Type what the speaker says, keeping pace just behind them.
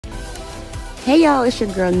Hey y'all, it's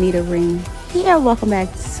your girl Nita Ring here. Welcome back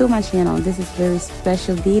to my channel. This is a very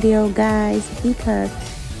special video, guys, because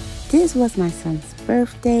this was my son's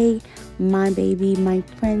birthday. My baby, my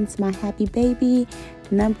prince, my happy baby,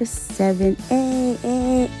 number 7. Hey.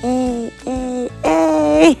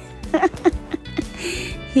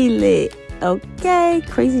 He lit, okay?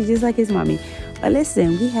 Crazy just like his mommy. But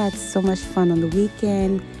listen, we had so much fun on the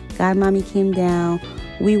weekend. Godmommy came down.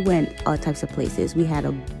 We went all types of places. We had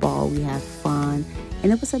a ball. We had fun.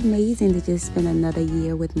 And it was amazing to just spend another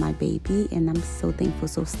year with my baby. And I'm so thankful.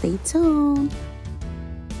 So stay tuned.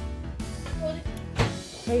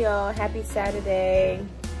 Hey, y'all. Happy Saturday.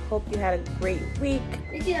 Hope you had a great week.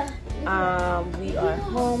 Yeah. We are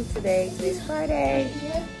home today. Today's Friday,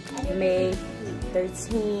 May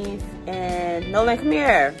 13th. And Nolan, come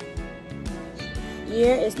here.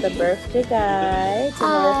 Here is the birthday guy.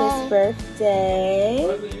 Tomorrow's his birthday.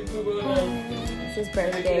 It's his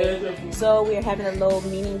birthday. So we are having a little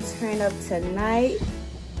mini turn up tonight.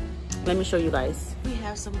 Let me show you guys. We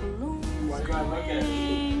have some balloons.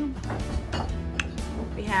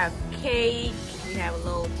 We have cake. We have a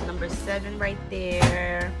little number 7 right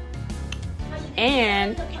there.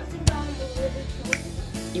 And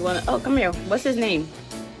you wanna? Oh, come here. What's his name?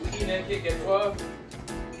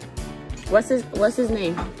 What's his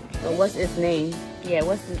name? Or what's its name? Yeah,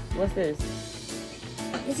 what's this?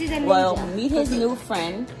 This is a Well, meet his new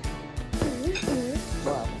friend.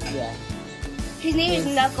 Well, yeah. His name is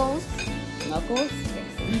Knuckles. Knuckles?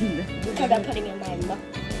 Because I'm putting in my knuckles.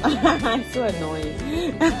 It's so annoying.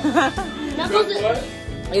 Knuckles is...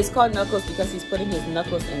 It's called Knuckles because he's putting his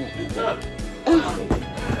knuckles in it.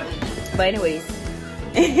 But anyways,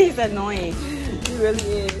 he's annoying. He really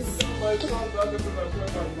is.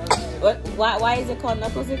 What? Why is it called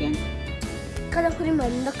Knuckles again? Because I'm putting my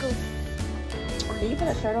knuckles. Can you put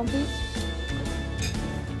a shirt on, please?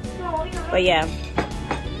 But yeah.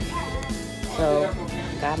 So,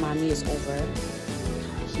 Godmommy is over.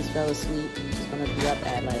 She fell asleep. She's gonna be up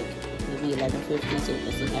at like maybe 11:50 so we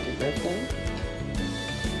can sing happy birthday.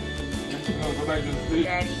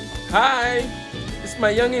 Daddy. Hi! It's my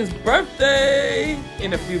youngin's birthday!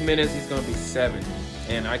 In a few minutes, he's gonna be 7.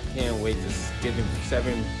 And I can't wait to give him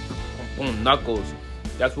 7 knuckles.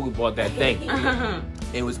 That's what we bought that thing.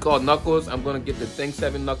 It was called Knuckles. I'm gonna get the thing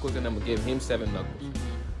 7 knuckles and I'm gonna give him 7 knuckles.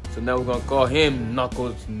 So now we're gonna call him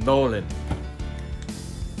Knuckles Nolan.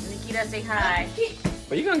 Nikita, say hi.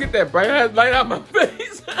 But you gonna get that bright ass light out my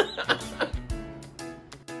face.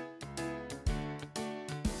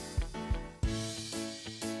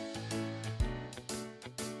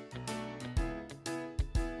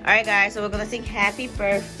 Alright guys, so we're gonna sing happy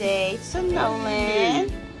birthday to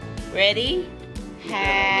Nolan. Ready?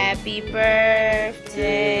 Happy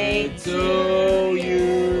birthday to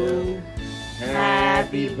you.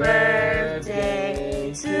 Happy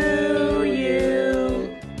birthday to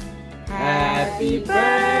you. Happy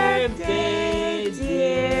birthday,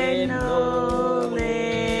 dear Nolan.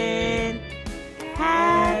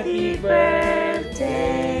 Happy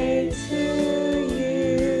birthday to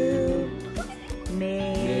you.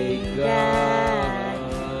 May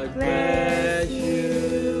God bless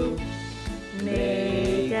you.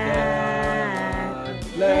 May God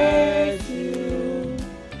bless you.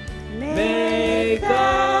 May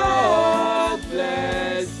God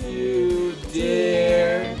bless you,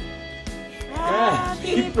 dear.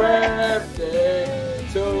 Happy birthday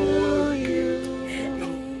to you.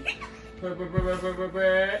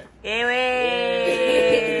 Yay!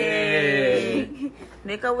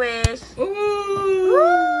 Make a wish. Ooh.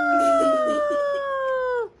 Woo!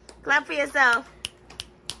 Clap for yourself.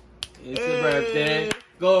 It's your birthday.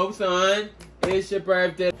 Go, son. It's your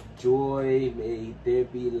birthday. Joy, may there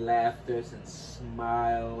be laughter and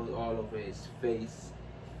smiles all over his face.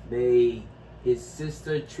 May his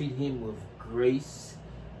sister treat him with grace,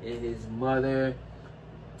 and his mother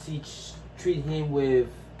treat him with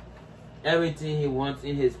everything he wants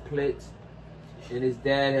in his plate. And his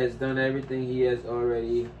dad has done everything he has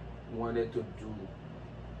already wanted to do.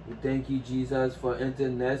 We thank you, Jesus, for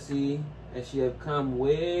entering Nessie, and she have come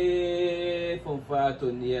way from far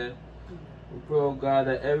to near. We pray, oh God,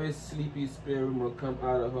 that every sleepy spirit will come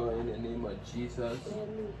out of her in the name of Jesus.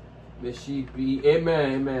 May she be,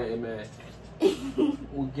 amen, amen, amen.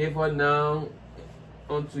 We give her now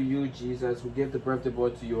unto you, Jesus. We give the birthday boy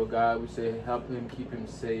to you, oh God. We say, help him, keep him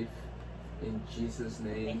safe. In Jesus'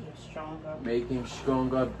 name. Make him stronger. Make him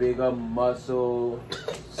stronger, bigger muscle.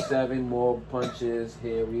 7 more punches.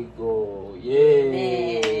 Here we go.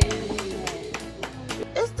 Yay!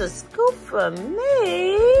 It's the scoop for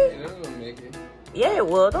me. That's gonna make it. Yeah, it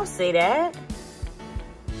will. Don't say that.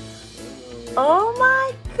 Oh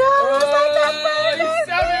my God! It's like that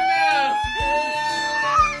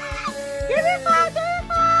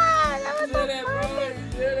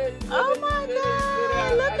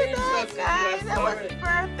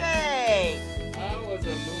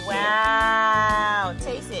Wow.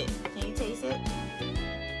 Taste it. Can you taste it?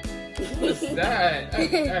 What's that? I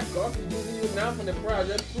coffee using your mouth in the fries.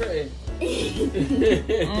 That's pretty.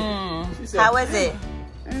 How is it?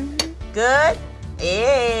 Good?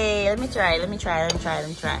 Hey, let me try. Let me try.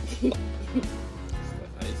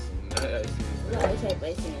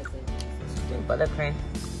 Buttercream.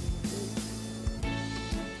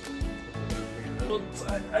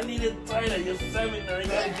 I need it tighter. You're 7 now. You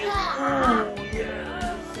gotta get. Oh,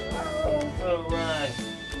 yes. All right.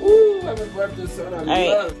 Ooh, I'm a birthday son. I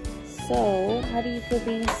love. So, how do you feel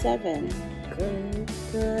being 7? Good.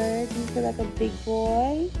 Good. You feel like a big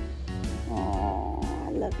boy? Oh, I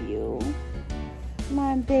love you.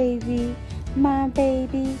 My baby. My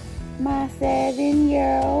baby. My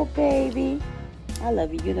 7-year-old baby. I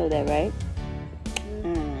love you. You know that, right?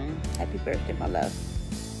 Happy birthday, my love.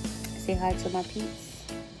 Say hi to my peeps.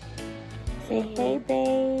 Say hey,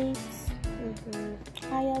 babes.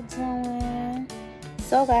 How y'all doing?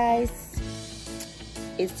 So, guys,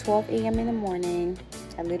 it's 12 a.m. in the morning.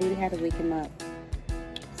 I literally had to wake him up.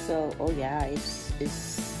 So, oh yeah, it's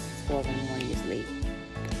 12 in the morning. It's late.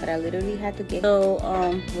 But I literally had to get. So,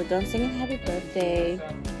 we're done singing happy birthday.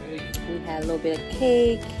 We had a little bit of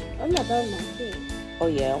cake. I'm not done my cake. Oh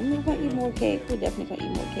yeah, we're gonna eat more cake. We're definitely gonna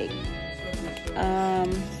eat more cake.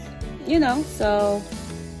 You know, so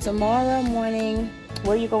tomorrow morning,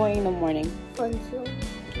 where are you going in the morning? Funzilla.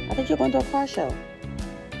 I thought you were going to a car show.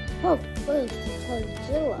 Oh,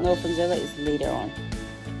 Funzilla. No, Funzilla is later on.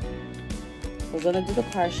 We're gonna do the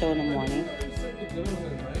car show in the morning.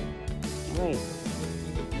 Right.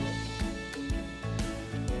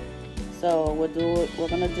 So we're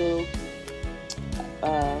gonna do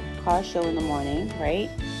a car show in the morning, right?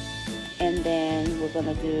 And then we're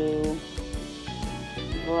gonna do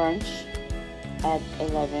brunch at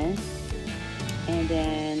 11, and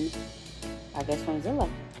then I guess Funzilla.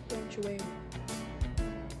 Brunch away.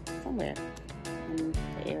 Somewhere in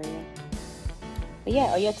the area. But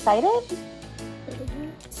yeah, are you excited?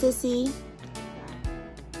 Sissy?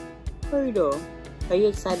 How you doing? Are you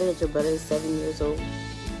excited that your brother is 7 years old?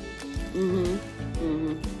 Isn't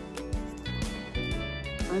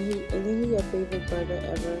he your favorite brother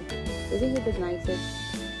ever? Isn't he the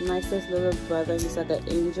nicest little brother? He's like an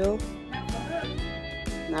angel.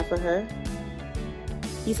 Not for her.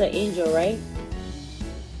 He's an angel, right?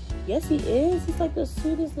 Yes, he is. He's like the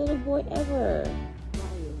sweetest little boy ever.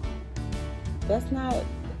 That's not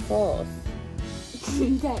false.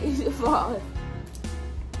 That is false.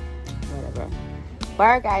 Whatever.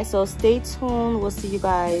 Alright, guys. So stay tuned. We'll see you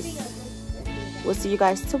guys. We'll see you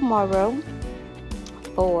guys tomorrow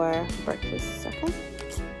for breakfast. Okay.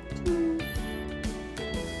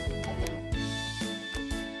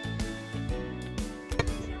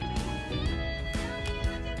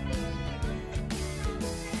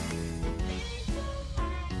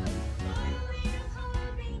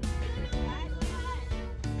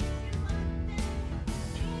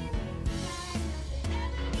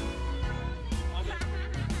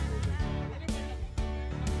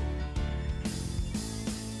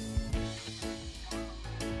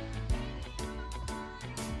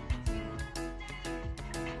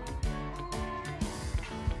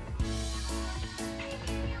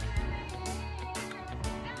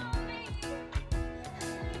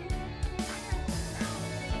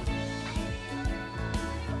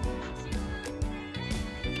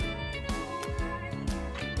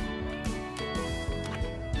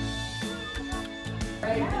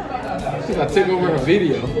 Should I take over her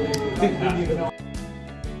video? I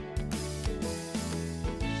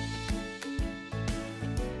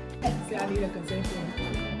need a consent form.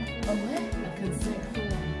 A what? A consent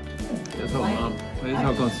form. That's her mom. Where's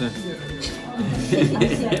her consent?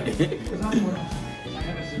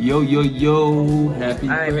 Yo, yo, yo. Happy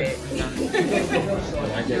birthday.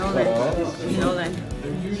 I get cut off. You know that.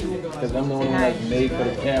 Because I'm the one that's made for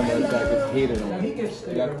the camera, so I just hated on it.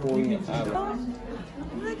 You got 40 hours.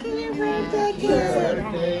 Look at your birthday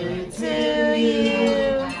cake. To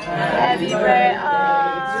you. Happy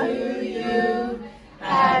birthday to you.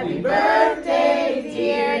 Happy birthday,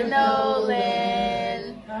 dear Nolan.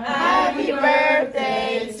 Happy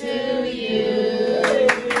birthday to you.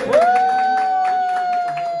 Woo!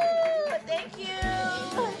 Thank you.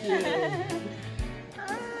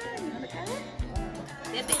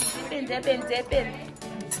 Dip in.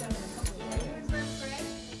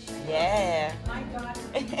 Yeah.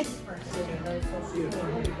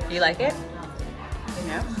 You like it?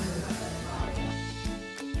 Yeah.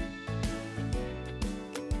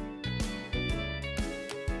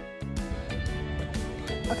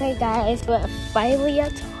 Okay, guys, we're finally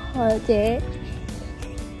at Target,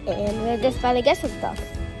 and we're just trying to get some stuff.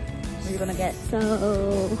 are you gonna get?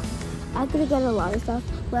 So I'm gonna get a lot of stuff.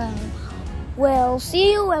 Well, we'll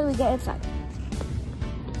see you when we get inside.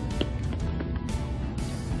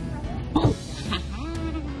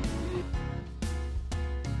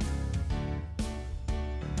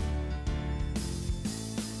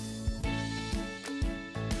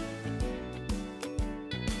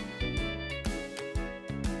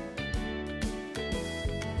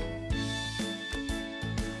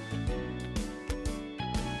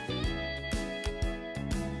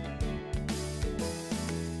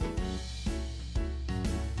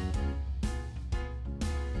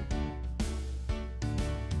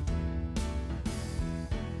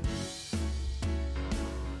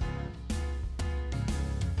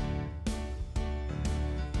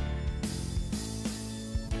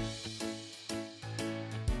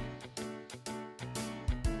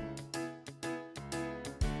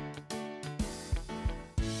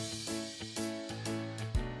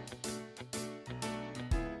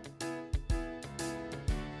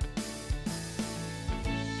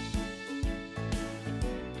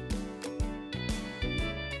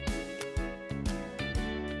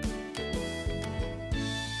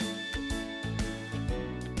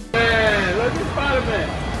 Man, look at Spider-Man.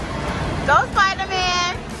 Go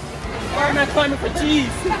Spider-Man! Spider-Man climbing for cheese.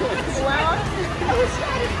 Well, I was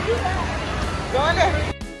trying to do that. Go in there.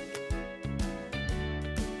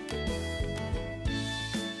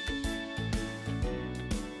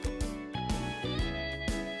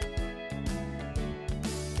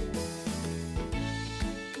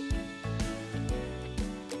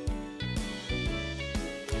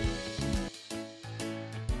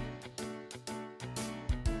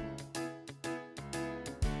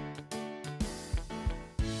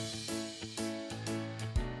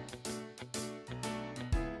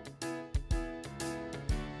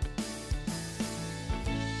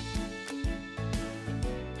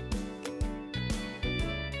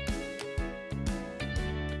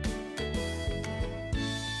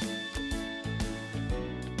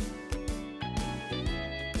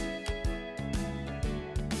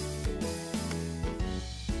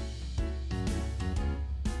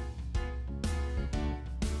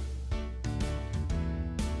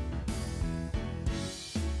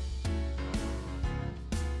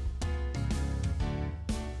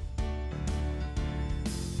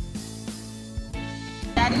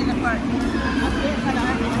 Daddy in the park.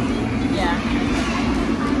 Yeah.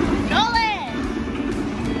 Nolan!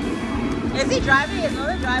 Is he driving? Is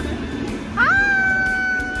Nolan driving?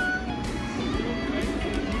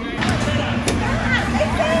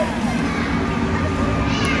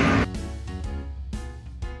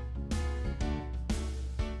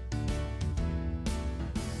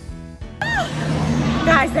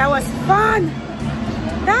 Guys, that was fun!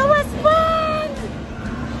 That was fun!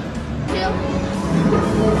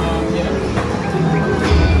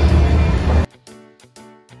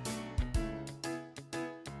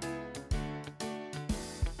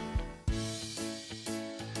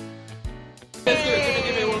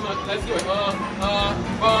 Give me one more. Let's do it. That's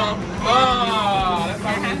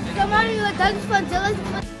how Come on, you that's fun. Dylan's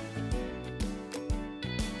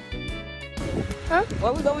Huh?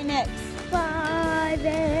 Where we going next? 5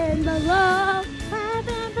 and below. 5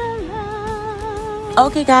 and below.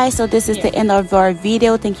 Okay guys, so this is the end of our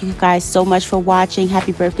video. Thank you guys so much for watching.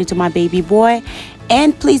 Happy birthday to my baby boy.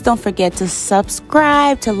 And please don't forget to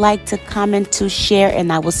subscribe, to like, to comment, to share.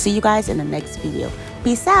 And I will see you guys in the next video.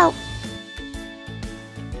 Peace out.